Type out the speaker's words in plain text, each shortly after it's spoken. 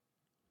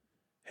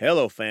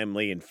Hello,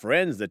 family and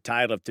friends. The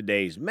title of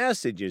today's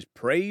message is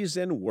Praise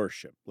and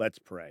Worship. Let's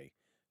pray.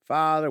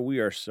 Father, we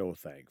are so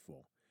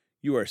thankful.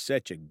 You are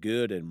such a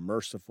good and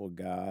merciful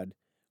God.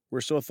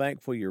 We're so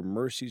thankful your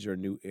mercies are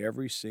new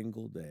every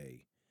single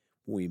day.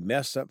 When we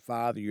mess up,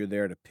 Father, you're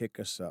there to pick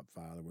us up,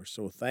 Father. We're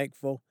so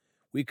thankful.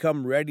 We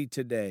come ready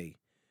today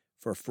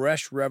for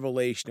fresh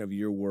revelation of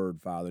your word,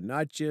 Father,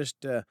 not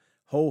just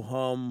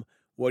ho-hum,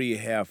 what do you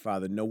have,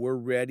 Father? No, we're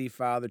ready,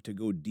 Father, to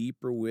go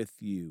deeper with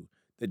you,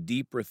 the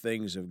deeper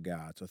things of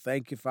God. So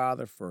thank you,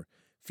 Father, for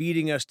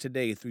feeding us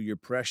today through your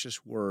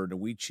precious word, and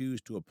we choose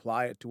to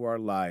apply it to our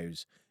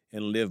lives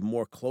and live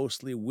more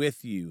closely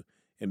with you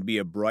and be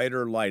a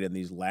brighter light in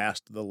these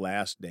last of the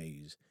last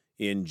days.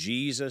 In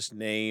Jesus'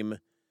 name,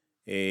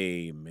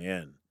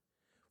 amen.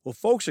 Well,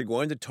 folks are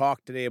going to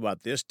talk today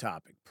about this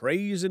topic,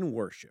 praise and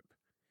worship.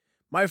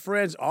 My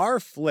friends,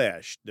 our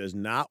flesh does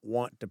not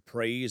want to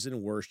praise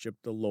and worship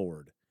the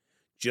Lord,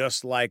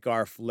 just like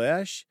our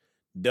flesh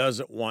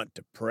doesn't want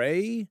to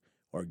pray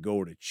or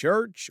go to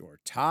church or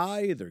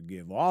tithe or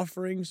give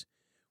offerings.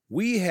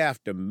 We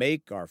have to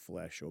make our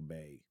flesh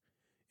obey.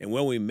 And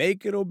when we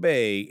make it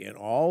obey in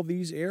all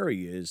these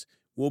areas,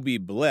 we'll be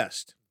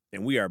blessed,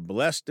 and we are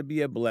blessed to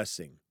be a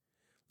blessing.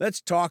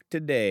 Let's talk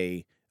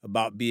today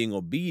about being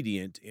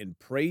obedient in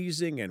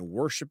praising and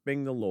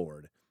worshiping the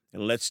Lord.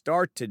 And let's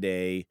start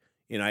today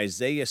in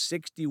Isaiah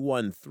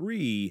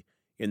 61:3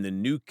 in the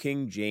New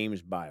King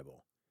James Bible.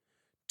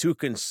 To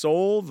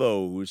console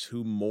those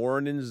who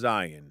mourn in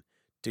Zion,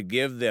 to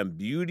give them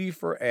beauty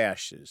for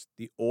ashes,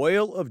 the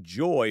oil of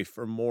joy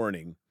for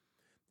mourning,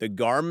 the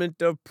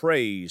garment of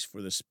praise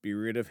for the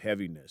spirit of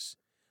heaviness,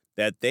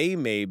 that they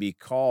may be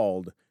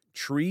called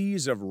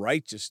trees of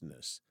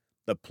righteousness,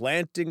 the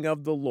planting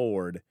of the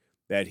Lord,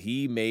 that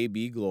he may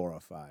be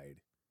glorified.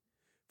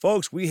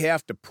 Folks, we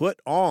have to put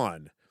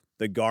on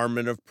the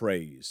garment of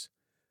praise,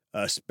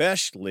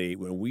 especially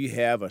when we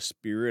have a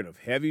spirit of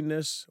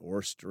heaviness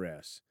or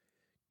stress.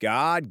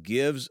 God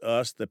gives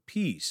us the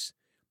peace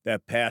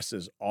that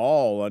passes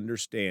all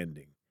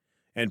understanding,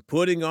 and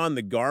putting on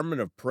the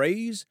garment of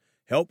praise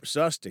helps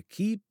us to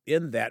keep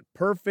in that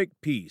perfect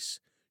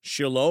peace.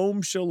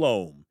 Shalom,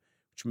 shalom,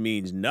 which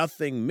means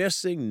nothing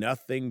missing,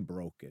 nothing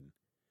broken.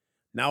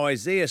 Now,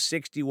 Isaiah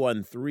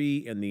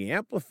 61:3 in the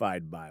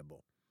Amplified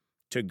Bible,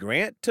 to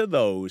grant to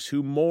those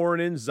who mourn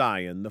in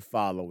Zion the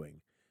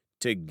following,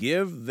 to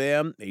give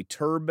them a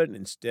turban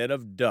instead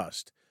of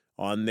dust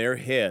on their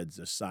heads,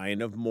 a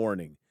sign of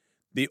mourning,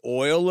 the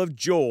oil of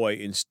joy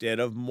instead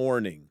of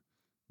mourning,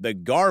 the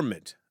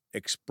garment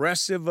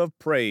expressive of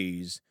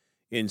praise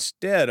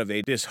instead of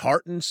a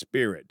disheartened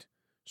spirit.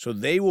 So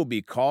they will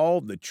be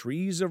called the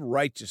trees of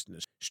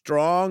righteousness,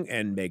 strong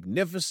and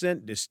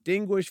magnificent,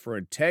 distinguished for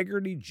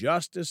integrity,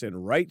 justice,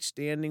 and right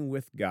standing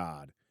with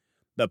God,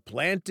 the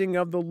planting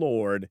of the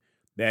Lord,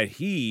 that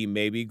he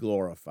may be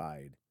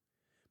glorified.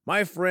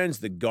 My friends,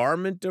 the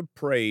garment of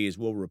praise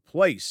will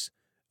replace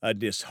a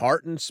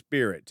disheartened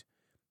spirit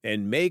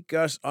and make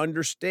us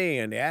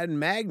understand and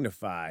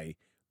magnify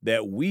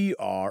that we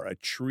are a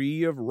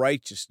tree of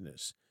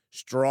righteousness,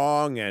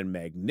 strong and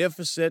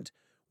magnificent,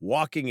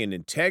 walking in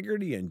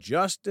integrity and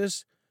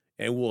justice,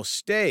 and will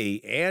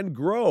stay and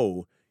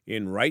grow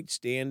in right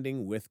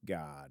standing with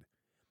God.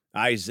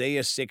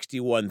 Isaiah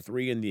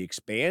 61:3 in the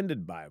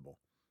Expanded Bible,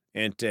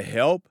 and to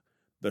help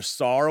the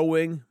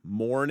sorrowing,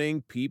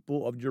 mourning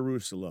people of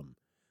Jerusalem,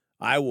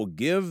 I will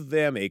give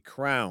them a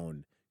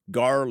crown,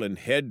 garland,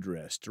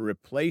 headdress to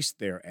replace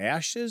their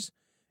ashes,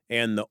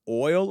 and the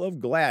oil of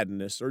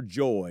gladness or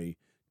joy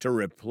to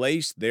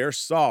replace their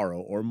sorrow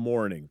or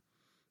mourning,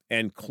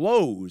 and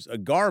clothes, a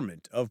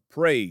garment of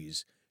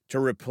praise to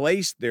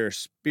replace their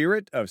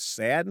spirit of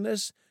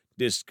sadness,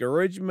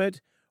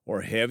 discouragement,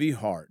 or heavy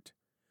heart.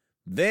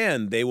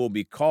 Then they will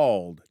be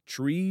called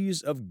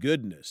trees of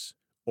goodness,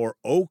 or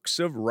oaks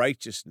of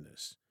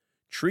righteousness,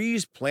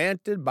 trees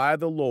planted by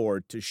the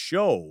Lord to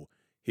show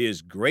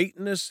his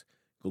greatness,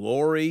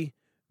 glory,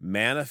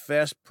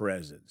 manifest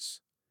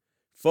presence.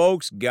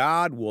 Folks,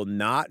 God will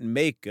not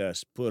make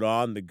us put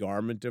on the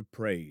garment of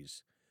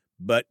praise,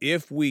 but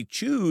if we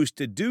choose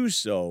to do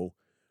so,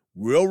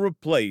 we'll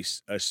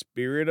replace a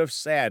spirit of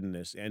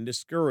sadness and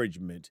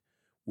discouragement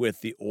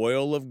with the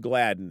oil of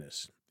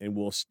gladness, and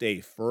will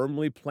stay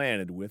firmly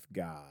planted with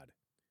God.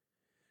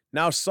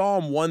 Now,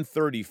 Psalm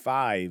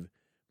 135,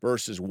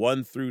 verses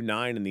 1 through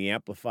 9 in the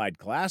Amplified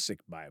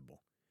Classic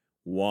Bible.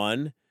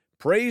 1.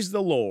 Praise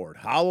the Lord.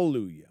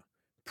 Hallelujah.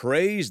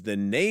 Praise the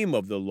name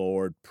of the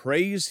Lord.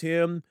 Praise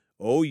him,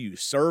 O you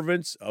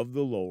servants of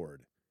the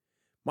Lord.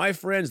 My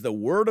friends, the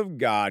Word of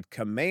God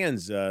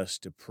commands us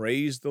to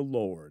praise the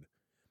Lord,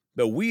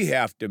 but we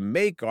have to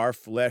make our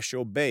flesh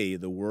obey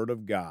the Word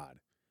of God.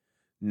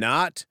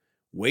 Not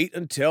wait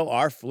until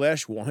our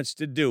flesh wants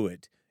to do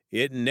it.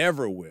 It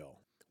never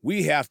will.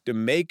 We have to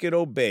make it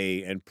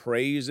obey and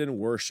praise and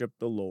worship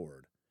the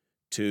Lord.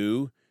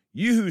 2.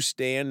 You who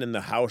stand in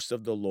the house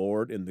of the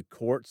Lord, in the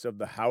courts of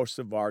the house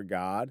of our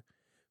God.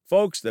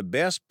 Folks, the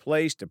best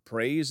place to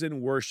praise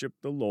and worship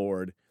the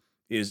Lord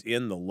is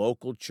in the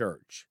local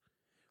church.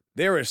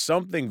 There is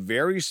something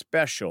very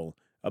special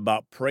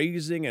about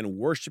praising and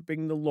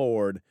worshiping the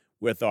Lord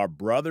with our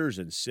brothers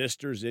and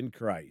sisters in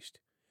Christ.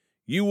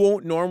 You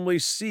won't normally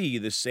see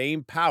the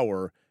same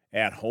power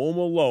at home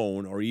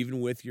alone or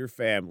even with your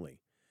family.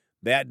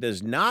 That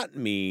does not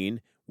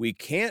mean we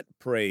can't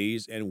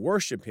praise and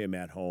worship Him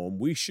at home.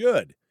 We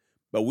should,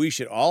 but we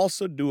should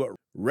also do it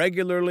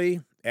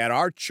regularly at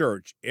our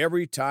church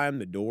every time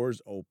the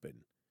doors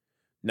open.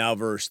 Now,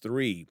 verse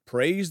 3,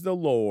 praise the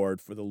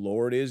Lord, for the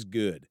Lord is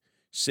good.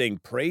 Sing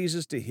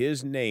praises to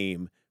His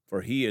name,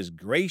 for He is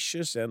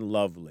gracious and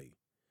lovely.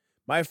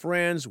 My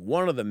friends,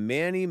 one of the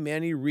many,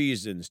 many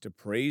reasons to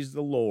praise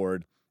the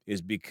Lord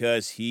is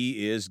because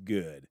He is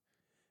good.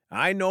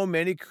 I know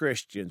many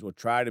Christians will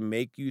try to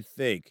make you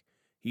think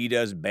He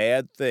does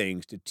bad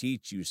things to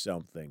teach you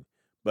something,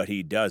 but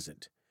He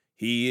doesn't.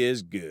 He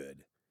is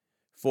good.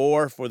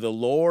 For the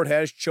Lord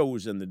has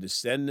chosen the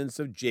descendants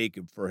of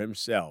Jacob for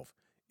Himself,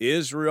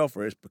 Israel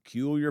for His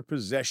peculiar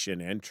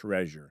possession and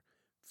treasure.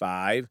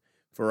 5,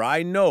 for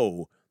I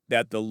know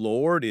that the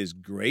Lord is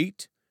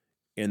great,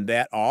 and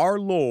that our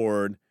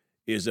Lord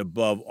is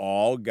above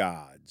all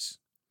gods.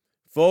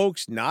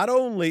 Folks, not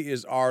only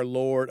is our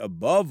Lord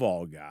above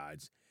all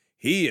gods,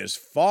 He is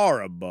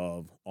far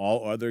above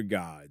all other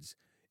gods,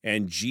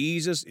 and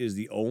Jesus is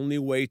the only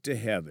way to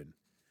heaven.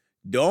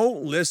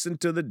 Don't listen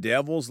to the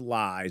devil's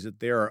lies that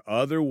there are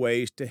other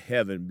ways to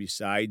heaven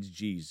besides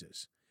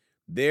Jesus.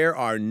 There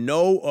are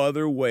no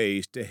other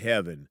ways to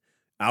heaven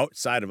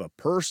outside of a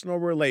personal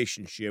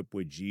relationship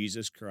with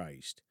Jesus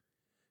Christ.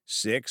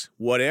 6,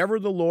 whatever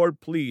the Lord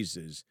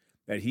pleases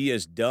that He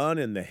has done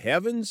in the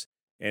heavens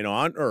and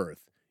on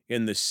earth,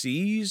 in the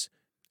seas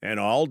and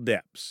all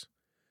depths.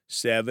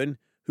 7,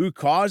 who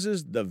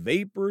causes the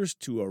vapors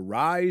to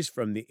arise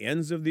from the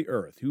ends of the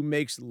earth, who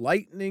makes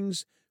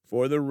lightnings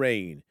for the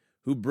rain,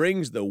 who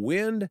brings the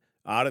wind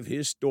out of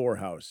His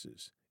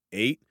storehouses.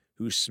 8,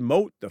 who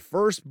smote the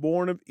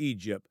firstborn of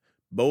Egypt,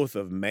 both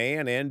of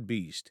man and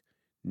beast.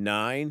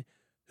 9,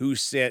 who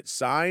sent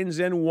signs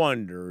and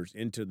wonders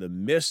into the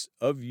midst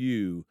of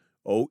you,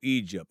 O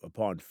Egypt,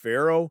 upon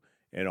Pharaoh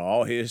and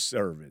all his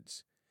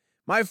servants.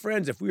 My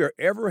friends, if we are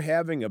ever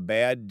having a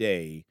bad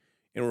day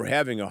and we're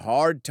having a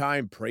hard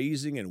time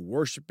praising and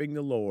worshiping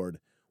the Lord,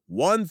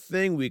 one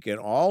thing we can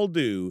all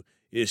do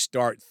is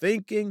start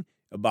thinking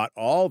about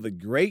all the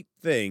great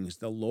things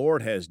the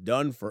Lord has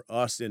done for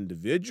us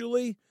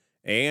individually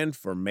and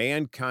for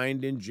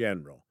mankind in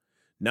general,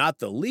 not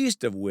the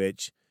least of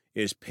which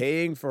is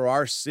paying for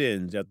our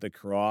sins at the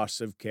cross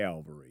of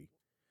Calvary.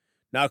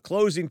 Now,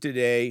 closing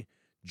today,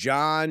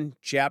 John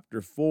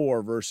chapter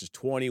 4, verses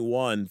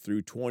 21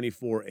 through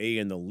 24a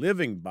in the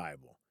Living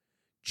Bible.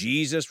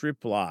 Jesus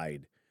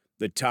replied,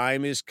 "The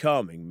time is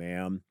coming,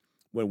 ma'am,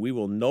 when we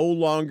will no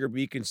longer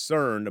be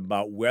concerned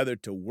about whether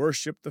to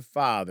worship the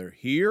Father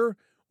here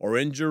or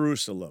in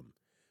Jerusalem.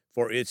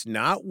 For it's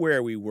not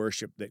where we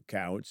worship that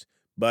counts,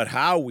 but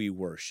how we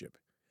worship.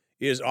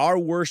 Is our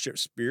worship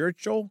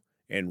spiritual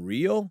and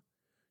real?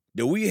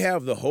 Do we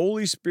have the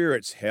Holy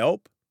Spirit's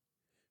help?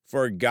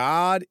 For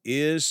God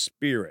is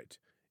Spirit,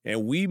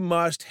 and we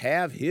must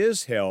have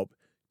His help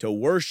to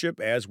worship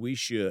as we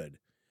should.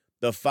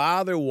 The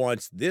Father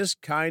wants this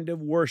kind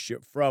of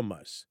worship from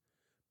us.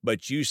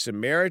 But you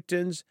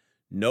Samaritans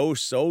know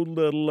so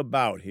little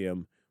about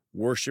Him,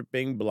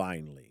 worshiping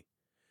blindly."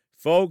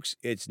 Folks,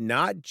 it's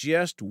not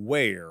just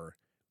where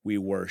we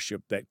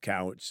worship that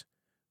counts,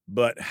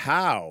 but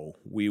how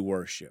we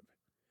worship.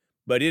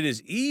 But it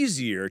is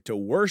easier to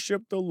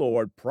worship the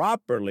Lord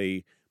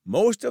properly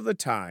most of the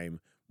time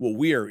when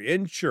we are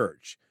in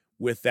church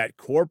with that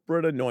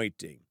corporate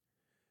anointing.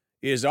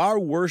 Is our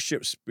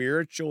worship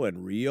spiritual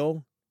and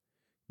real?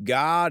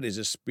 God is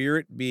a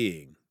spirit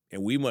being,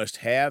 and we must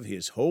have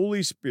His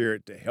Holy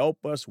Spirit to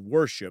help us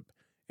worship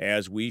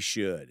as we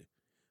should.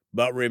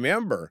 But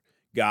remember,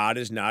 God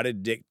is not a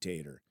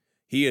dictator.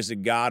 He is a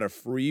God of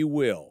free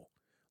will.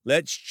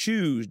 Let's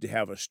choose to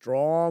have a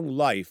strong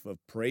life of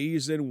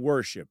praise and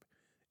worship,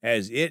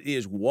 as it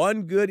is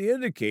one good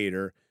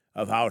indicator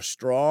of how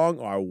strong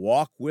our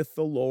walk with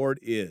the Lord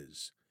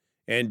is.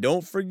 And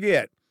don't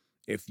forget,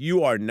 if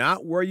you are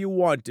not where you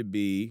want to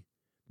be,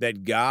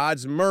 that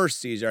God's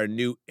mercies are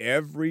new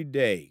every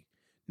day.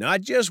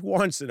 Not just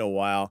once in a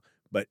while,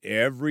 but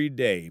every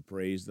day,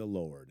 praise the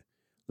Lord.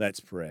 Let's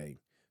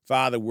pray.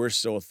 Father, we're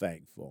so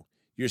thankful.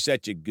 You're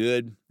such a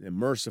good and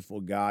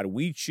merciful God.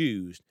 We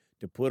choose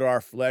to put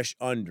our flesh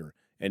under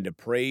and to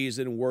praise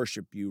and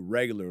worship you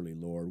regularly,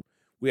 Lord.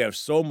 We have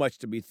so much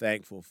to be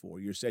thankful for.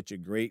 You're such a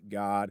great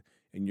God,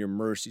 and your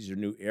mercies are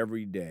new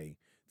every day.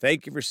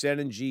 Thank you for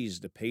sending Jesus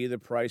to pay the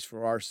price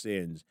for our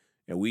sins,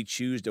 and we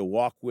choose to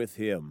walk with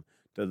Him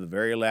to the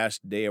very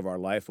last day of our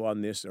life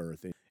on this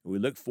earth. And we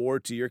look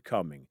forward to your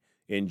coming.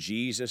 In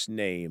Jesus'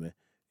 name,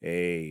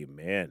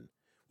 amen.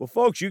 Well,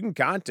 folks, you can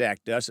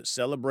contact us at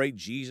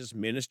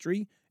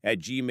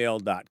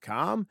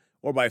celebratejesusministry@gmail.com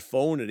or by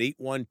phone at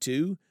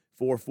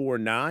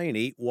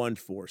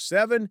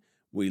 812-449-8147.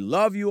 We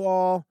love you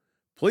all.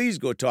 Please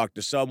go talk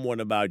to someone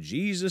about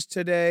Jesus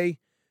today.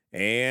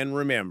 And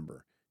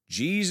remember,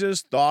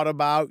 Jesus thought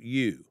about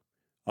you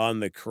on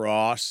the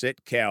cross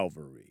at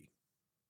Calvary.